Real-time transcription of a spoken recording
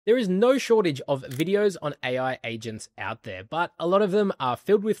There is no shortage of videos on AI agents out there, but a lot of them are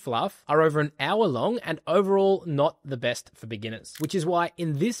filled with fluff, are over an hour long, and overall not the best for beginners. Which is why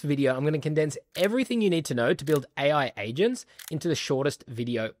in this video, I'm going to condense everything you need to know to build AI agents into the shortest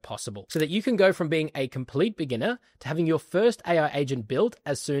video possible, so that you can go from being a complete beginner to having your first AI agent built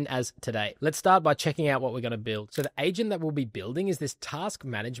as soon as today. Let's start by checking out what we're going to build. So the agent that we'll be building is this task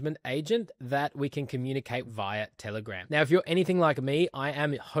management agent that we can communicate via Telegram. Now, if you're anything like me, I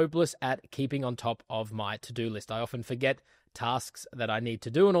am hopeless at keeping on top of my to-do list. I often forget tasks that I need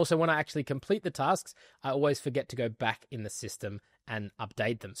to do. And also when I actually complete the tasks, I always forget to go back in the system and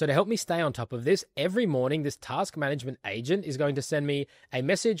update them. So to help me stay on top of this, every morning, this task management agent is going to send me a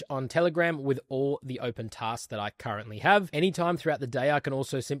message on Telegram with all the open tasks that I currently have. Anytime throughout the day, I can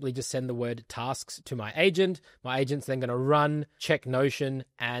also simply just send the word tasks to my agent. My agent's then going to run, check Notion,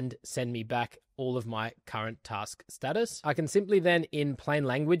 and send me back all of my current task status. I can simply then, in plain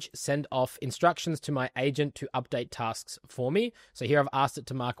language, send off instructions to my agent to update tasks for me. So here I've asked it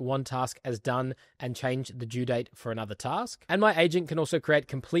to mark one task as done and change the due date for another task. And my agent can also create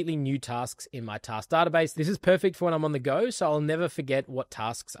completely new tasks in my task database. This is perfect for when I'm on the go, so I'll never forget what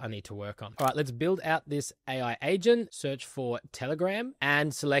tasks I need to work on. All right, let's build out this AI agent, search for Telegram,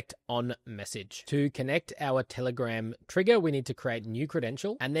 and select on message. To connect our Telegram trigger, we need to create new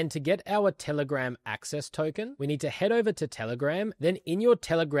credential. And then to get our Telegram access token, we need to head over to Telegram. Then in your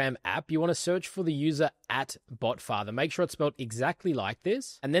Telegram app, you want to search for the user @botfather. Make sure it's spelled exactly like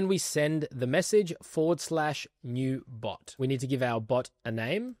this. And then we send the message /new bot. We need to give our bot a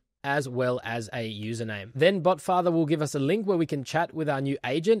name as well as a username. Then Botfather will give us a link where we can chat with our new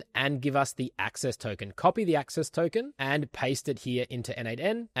agent and give us the access token. Copy the access token and paste it here into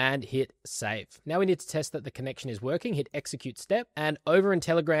N8N and hit save. Now we need to test that the connection is working. Hit execute step, and over in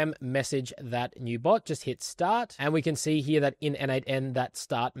Telegram, message that new bot. Just hit start, and we can see here that in N8N that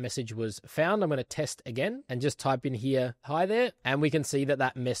start message was found. I'm going to test again and just type in here hi there, and we can see that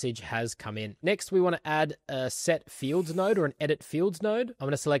that message has come in. Next, we want to add a set fields node or an edit fields node. I'm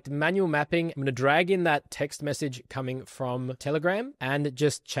going to select manual mapping. I'm going to drag in that text message coming from Telegram and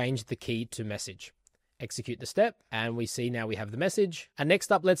just change the key to message. Execute the step, and we see now we have the message. And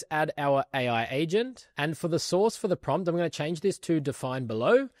next up, let's add our AI agent. And for the source for the prompt, I'm going to change this to define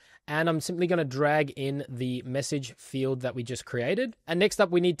below. And I'm simply going to drag in the message field that we just created. And next up,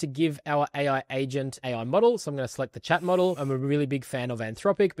 we need to give our AI agent AI model. So I'm going to select the chat model. I'm a really big fan of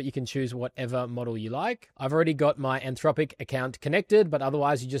Anthropic, but you can choose whatever model you like. I've already got my Anthropic account connected, but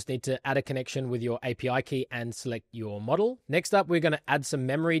otherwise you just need to add a connection with your API key and select your model. Next up, we're going to add some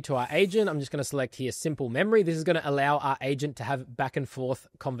memory to our agent. I'm just going to select here simple memory. This is going to allow our agent to have back and forth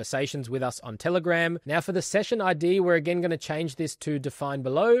conversations with us on Telegram. Now for the session ID, we're again going to change this to define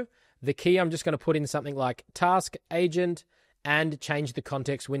below. The key, I'm just going to put in something like task agent and change the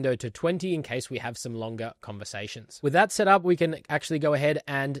context window to 20 in case we have some longer conversations. With that set up, we can actually go ahead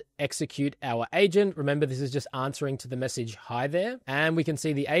and execute our agent. Remember, this is just answering to the message hi there. And we can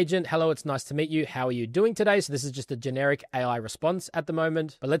see the agent, hello, it's nice to meet you. How are you doing today? So this is just a generic AI response at the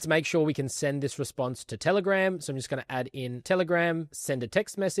moment, but let's make sure we can send this response to Telegram. So I'm just going to add in Telegram, send a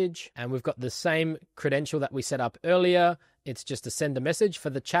text message, and we've got the same credential that we set up earlier. It's just to send a message. For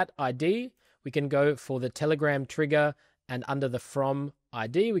the chat ID, we can go for the Telegram trigger, and under the from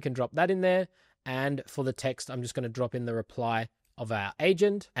ID, we can drop that in there. And for the text, I'm just going to drop in the reply of our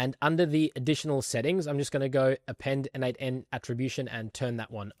agent. And under the additional settings, I'm just going to go append N8N attribution and turn that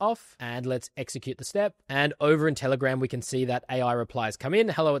one off. And let's execute the step. And over in Telegram, we can see that AI replies come in.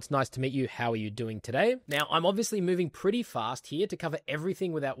 Hello, it's nice to meet you. How are you doing today? Now, I'm obviously moving pretty fast here to cover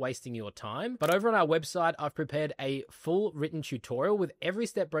everything without wasting your time. But over on our website, I've prepared a full written tutorial with every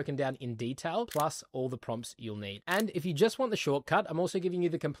step broken down in detail, plus all the prompts you'll need. And if you just want the shortcut, I'm also giving you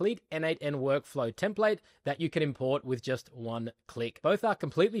the complete N8N workflow template that you can import with just one click. Both are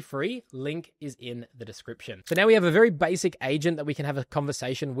completely free. Link is in the description. So now we have a very basic agent that we can have a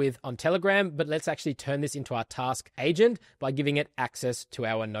conversation with on Telegram, but let's actually turn this into our task agent by giving it access to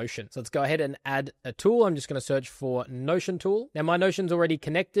our Notion. So let's go ahead and add a tool. I'm just going to search for Notion tool. Now my Notion's already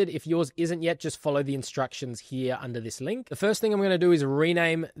connected. If yours isn't yet, just follow the instructions here under this link. The first thing I'm going to do is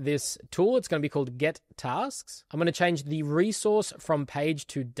rename this tool. It's going to be called Get Tasks. I'm going to change the resource from page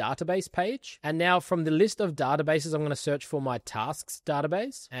to database page. And now from the list of databases, I'm going to search for my tasks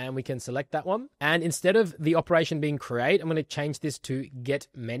database, and we can select that one. And instead of the operation being create, I'm going to change this to get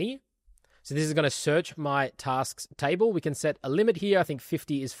many. So this is going to search my tasks table. We can set a limit here. I think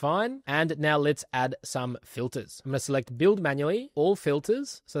 50 is fine. And now let's add some filters. I'm going to select build manually, all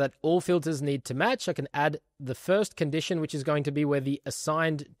filters, so that all filters need to match. I can add the first condition, which is going to be where the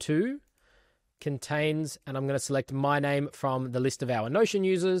assigned to contains, and I'm going to select my name from the list of our Notion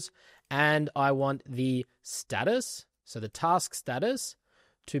users, and I want the status, so the task status,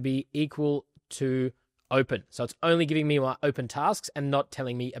 to be equal to open. So it's only giving me my open tasks and not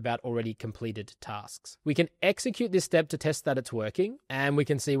telling me about already completed tasks. We can execute this step to test that it's working, and we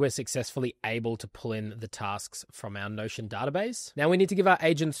can see we're successfully able to pull in the tasks from our Notion database. Now we need to give our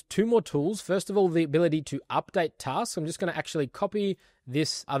agents two more tools. First of all, the ability to update tasks. I'm just going to actually copy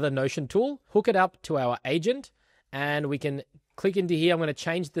this other Notion tool, hook it up to our agent, and we can click into here. I'm going to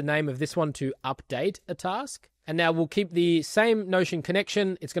change the name of this one to update a task. And now we'll keep the same Notion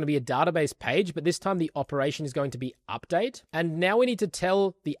connection. It's going to be a database page, but this time the operation is going to be update. And now we need to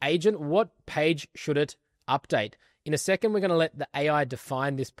tell the agent what page should it update. In a second, we're going to let the AI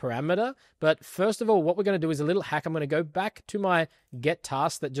define this parameter. But first of all, what we're going to do is a little hack. I'm going to go back to my get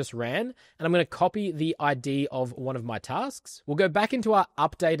task that just ran, and I'm going to copy the ID of one of my tasks. We'll go back into our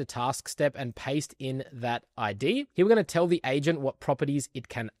update a task step and paste in that ID. Here, we're going to tell the agent what properties it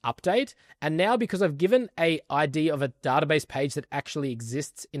can update. And now, because I've given a ID of a database page that actually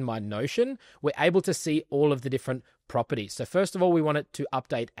exists in my Notion, we're able to see all of the different properties. So first of all, we want it to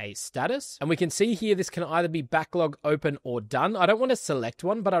update a status, and we can see here this can either be backlog, open, or done. I don't want to select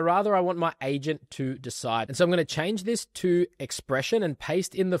one, but I want my agent to decide. And so I'm going to change this to expression and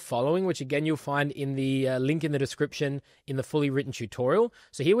paste in the following, which again you'll find in the link in the description in the fully written tutorial.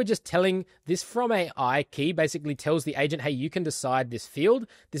 So here we're just telling this from AI key, basically tells the agent, hey, you can decide this field.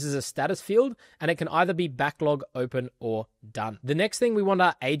 This is a status field, and it can either be backlog, open, or done. The next thing we want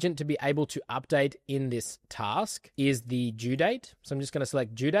our agent to be able to update in this task is the due date. So I'm just going to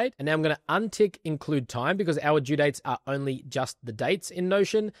select due date, and now I'm going to untick include time because our due dates are only just the dates in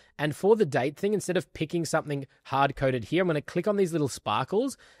Notion. And for the date thing, instead of picking something hard-coded here, I'm going to click on these little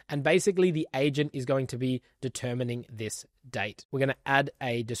sparkles, and basically the agent is going to be determining this date. We're going to add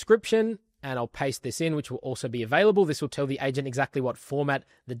a description, and I'll paste this in, which will also be available. This will tell the agent exactly what format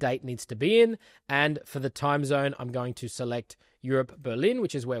the date needs to be in. And for the time zone, I'm going to select Europe, Berlin,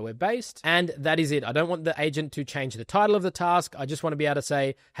 which is where we're based. And that is it. I don't want the agent to change the title of the task. I just want to be able to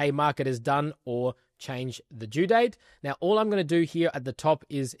say, hey, mark it as done, or change the due date. Now, all I'm going to do here at the top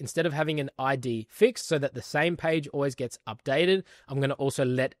is, instead of having an ID fixed so that the same page always gets updated, I'm going to also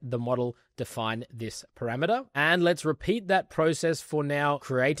let the model define this parameter. And let's repeat that process for now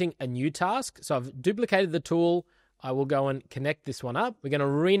creating a new task. So I've duplicated the tool. I will go and connect this one up. We're going to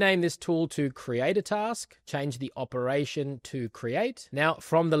rename this tool to create a task, change the operation to create. Now,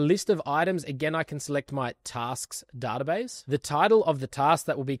 from the list of items, again, I can select my tasks database. The title of the task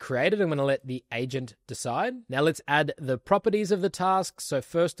that will be created, I'm going to let the agent decide. Now let's add the properties of the task. So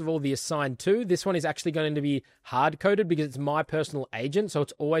first of all, the assign to. This one is actually going to be hard-coded because it's my personal agent, so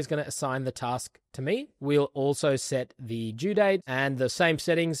it's always going to assign the task to me. We'll also set the due date, and the same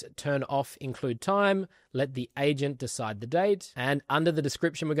settings, turn off include time, let the agent decide the date. And under the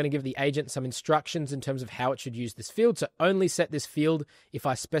description, we're going to give the agent some instructions in terms of how it should use this field. So only set this field if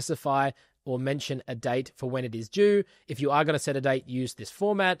I specify or mention a date for when it is due. If you are going to set a date, use this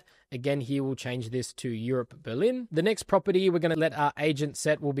format. Again, here we'll change this to Europe, Berlin. The next property we're going to let our agent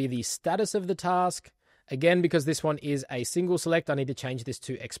set will be the status of the task. Again, because this one is a single select, I need to change this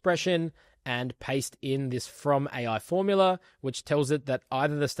to expression and paste in this from AI formula, which tells it that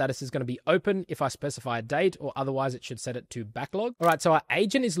either the status is going to be open if I specify a date, or otherwise it should set it to backlog. All right, so our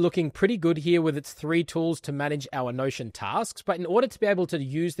agent is looking pretty good here with its 3 tools to manage our Notion tasks. But in order to be able to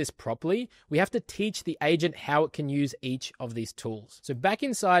use this properly, we have to teach the agent how it can use each of these tools. So back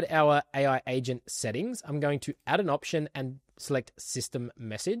inside our AI agent settings, I'm going to add an option and select system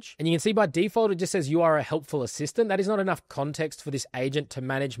message. And you can see by default, it just says you are a helpful assistant. That is not enough context for this agent to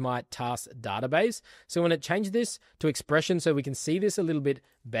manage my task database. So I'm going to change this to expression so we can see this a little bit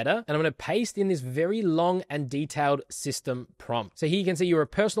better. And I'm going to paste in this very long and detailed system prompt. So here you can see you're a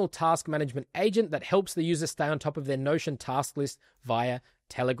personal task management agent that helps the user stay on top of their Notion task list via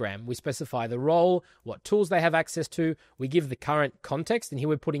Telegram. We specify the role, what tools they have access to. We give the current context, and here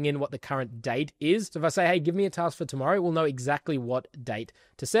we're putting in what the current date is. So if I say, hey, give me a task for tomorrow, we'll know exactly what date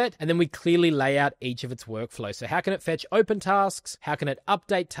to set. And then we clearly lay out each of its workflows. So how can it fetch open tasks? How can it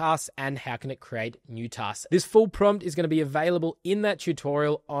update tasks? And how can it create new tasks? This full prompt is going to be available in that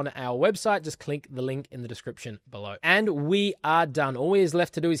tutorial on our website. Just click the link in the description below. And we are done. All is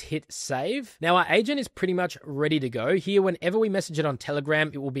left to do is hit save. Now our agent is pretty much ready to go. Here, whenever we message it on Telegram,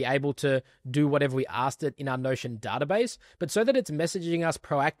 it will be able to do whatever we asked it in our Notion database. But so that it's messaging us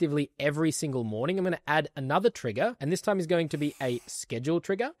proactively every single morning, I'm going to add another trigger, and this time is going to be a schedule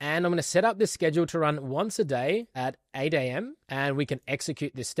trigger. And I'm going to set up this schedule to run once a day at 8 a.m. and we can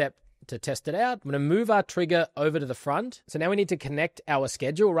execute this step to test it out. I'm going to move our trigger over to the front. So now we need to connect our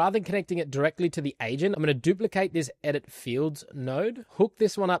schedule. Rather than connecting it directly to the agent, I'm going to duplicate this edit fields node, hook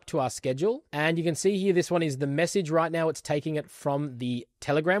this one up to our schedule. And you can see here, this one is the message right now. It's taking it from the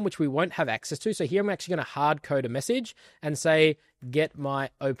Telegram, which we won't have access to. So here I'm actually going to hard code a message and say, get my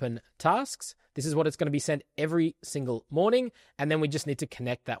open tasks. This is what it's going to be sent every single morning. And then we just need to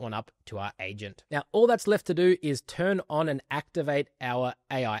connect that one up to our agent. Now, all that's left to do is turn on and activate our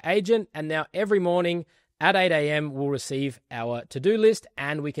AI agent. And now every morning at 8 a.m., we'll receive our to-do list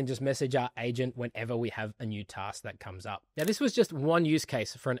and we can just message our agent whenever we have a new task that comes up. Now, this was just one use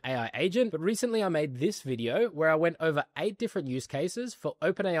case for an AI agent, but recently I made this video where I went over 8 different use cases for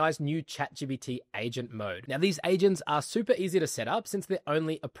OpenAI's new ChatGPT agent mode. Now, these agents are super easy to set up since they're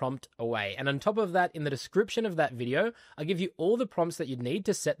only a prompt away. And on top of that, in the description of that video, I'll give you all the prompts that you need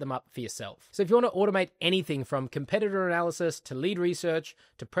to set them up for yourself. So if you want to automate anything from competitor analysis to lead research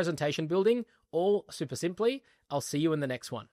to presentation building, all super simply, I'll see you in the next one.